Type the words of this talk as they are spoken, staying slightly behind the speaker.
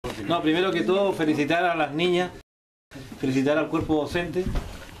No, primero que todo, felicitar a las niñas, felicitar al cuerpo docente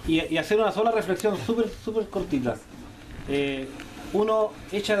y hacer una sola reflexión súper cortita. Uno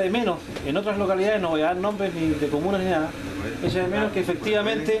echa de menos, en otras localidades, no voy a dar nombres ni de comunas ni nada, echa de menos que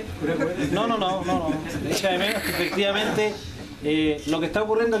efectivamente, echa de menos que efectivamente lo que está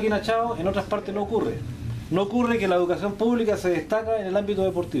ocurriendo aquí en Achao, en otras partes no ocurre. No ocurre que la educación pública se destaca en el ámbito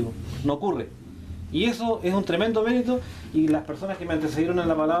deportivo, no ocurre. Y eso es un tremendo mérito, y las personas que me antecedieron en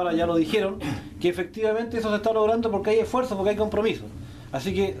la palabra ya lo dijeron, que efectivamente eso se está logrando porque hay esfuerzo, porque hay compromiso.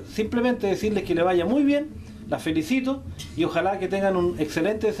 Así que simplemente decirles que le vaya muy bien, las felicito y ojalá que tengan un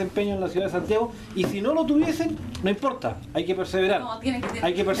excelente desempeño en la ciudad de Santiago, y si no lo tuviesen, no importa, hay que perseverar,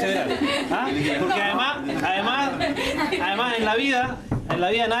 hay que perseverar. ¿Ah? Porque además en la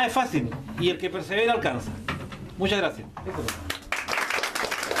vida nada es fácil, y el que persevera alcanza. Muchas gracias.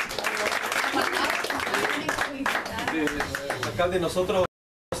 Alcalde, nosotros,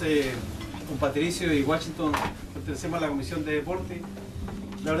 con Patricio y Washington, pertenecemos a la Comisión de Deportes.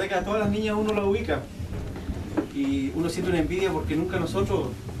 La verdad es que a todas las niñas uno las ubica y uno siente una envidia porque nunca nosotros,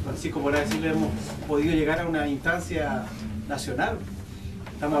 Francisco, por decirle, hemos podido llegar a una instancia nacional.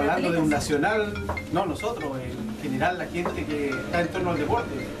 Estamos hablando de un nacional, no nosotros, en general la gente que está en torno al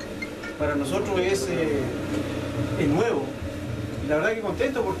deporte. Para nosotros es nuevo. Y la verdad que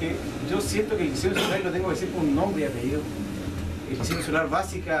contento porque yo siento que el Liceo Insular, lo tengo que decir con nombre y apellido, el Liceo Insular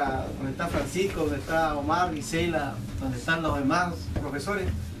Básica, donde está Francisco, donde está Omar, Gisela, donde están los demás profesores,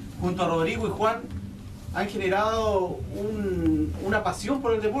 junto a Rodrigo y Juan, han generado una pasión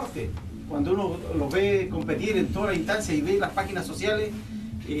por el deporte. Cuando uno los ve competir en todas las instancias y ve las páginas sociales,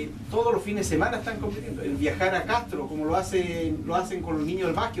 todos los fines de semana están compitiendo. El viajar a Castro, como lo hacen con los niños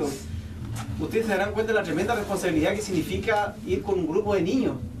del básquetbol. Ustedes se darán cuenta de la tremenda responsabilidad que significa ir con un grupo de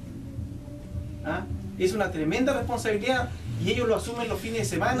niños. ¿Ah? Es una tremenda responsabilidad y ellos lo asumen los fines de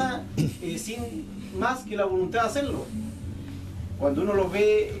semana sin más que la voluntad de hacerlo. Cuando uno los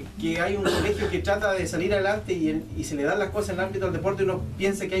ve que hay un colegio que trata de salir adelante y se le dan las cosas en el ámbito del deporte, uno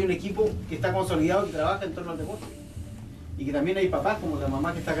piensa que hay un equipo que está consolidado, que trabaja en torno al deporte. Y que también hay papás, como la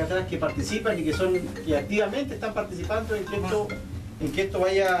mamá que está acá atrás, que participan y que activamente están participando en que esto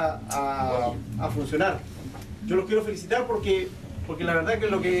vaya a funcionar. Yo los quiero felicitar porque la verdad que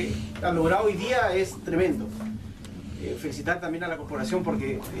lo que han logrado hoy día es tremendo. Felicitar también a la corporación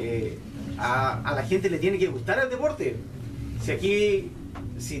porque a la gente le tiene que gustar el deporte.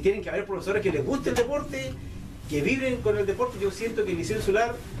 Si tienen que haber profesores que les guste el deporte, que vibren con el deporte, yo siento que en el Liceo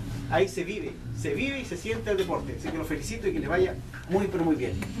Insular ahí se vive y se siente el deporte. Así que los felicito y que les vaya muy pero muy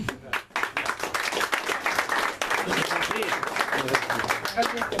bien.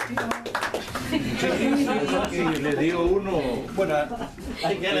 Les digo uno, bueno,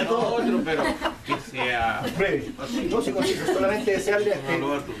 hay que darle a todos otro, pero que sea breve. No se consigue, solamente desearle a este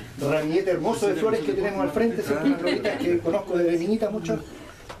ramillete hermoso de flores que tenemos al frente, ¿cierto? Unas floritas que conozco desde niñita mucho,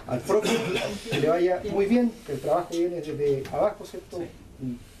 al propio, que le vaya muy bien, que el trabajo viene desde abajo, ¿cierto?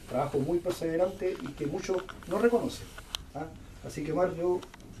 Un trabajo muy perseverante y que muchos no reconocen. ¿Ah? Así que, Mar, yo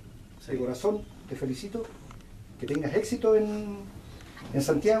de corazón te felicito, que tengas éxito en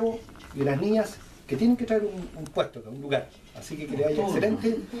Santiago, y las niñas que tienen que traer un puesto, un lugar. Así que le vaya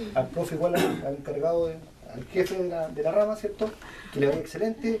excelente, al profe igual al encargado, al jefe de la rama, ¿cierto? Que le vaya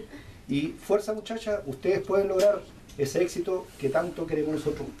excelente y fuerza, muchachas, ustedes pueden lograr ese éxito que tanto queremos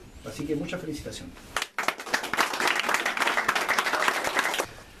nosotros. Así que muchas felicitaciones.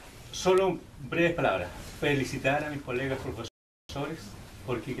 Solo breves palabras. Felicitar a mis colegas profesores,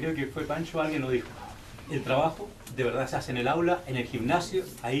 porque creo que fue Pancho, alguien lo dijo. El trabajo de verdad se hace en el aula, en el gimnasio,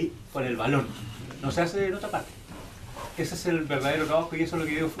 ahí con el balón. No se hace en otra parte. Ese es el verdadero trabajo y eso es lo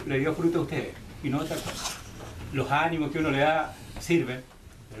que le dio fruto a ustedes y no otra cosa. Los ánimos que uno le da sirven,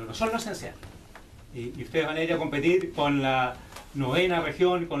 pero no son lo esencial. Y ustedes van a ir a competir con la 9ª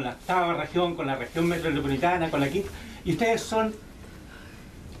región, con la 8ª región, con la región metropolitana, con la 5ª. Y ustedes son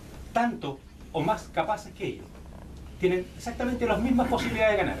tanto o más capaces que ellos. Tienen exactamente las mismas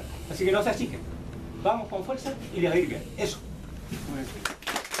posibilidades de ganar. Así que no se achiquen. Vamos con fuerza y les va a ir bien. Eso.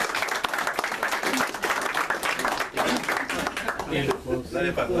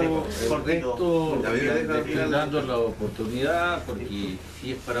 Correcto, dando la oportunidad, porque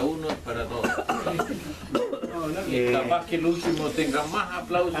si es para uno, es para todos. Capaz que el último tenga más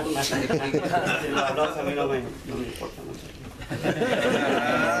aplausos. Los aplausos a mí no me importa mucho.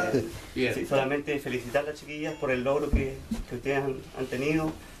 Sí, solamente felicitar a las chiquillas por el logro que ustedes han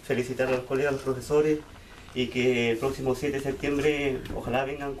tenido, felicitar a los colegas, a los profesores, y que el próximo 7 de septiembre ojalá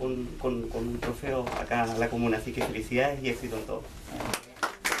vengan con un trofeo acá a la comuna. Así que felicidades y éxito en todo.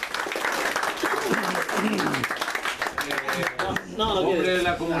 No, hombre de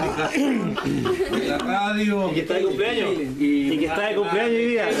la comunicación, de la radio. Y que está de cumpleaños. Y que está de cumpleaños hoy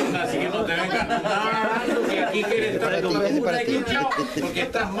día. Así que no te vengas nada, que aquí quieres estar de cumpleaños, porque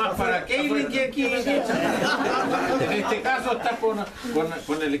estás más para Kaylee que aquí. En este caso estás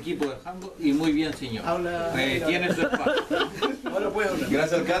con el equipo de Handbol y muy bien, señor. Tiene su espacio.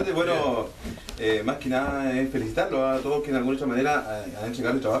 Gracias, alcalde. Bueno, más que nada es felicitarlo a todos que en alguna otra manera han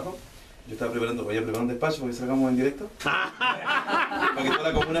entregado el trabajo. Yo estaba preparando un despacho porque salgamos en directo. Para que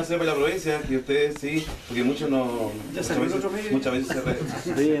toda la comuna sepa la provincia, que ustedes sí, porque muchos no. Muchas veces se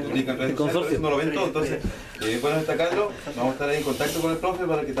publican redes sociales, no lo ven todo. Entonces, bueno destacarlo, vamos a estar ahí en contacto con el profe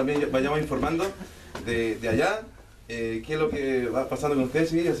para que también vayamos informando de allá. Qué es lo que va pasando con ustedes,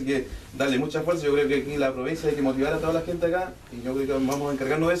 sí, así que darle mucha fuerza. Yo creo que aquí en la provincia hay que motivar a toda la gente acá y yo creo que vamos a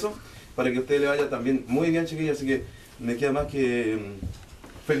encargarnos de eso para que a ustedes le vaya también muy bien, chiquillos, así que me queda más que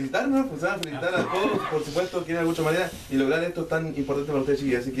felicitarnos, pues, felicitar a todos, por supuesto, que de alguna manera y lograr esto tan importante para ustedes,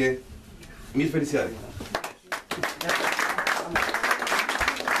 chiquillos, así que mil felicidades.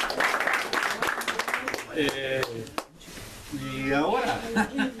 Y ahora,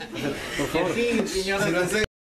 por favor, sí, señora.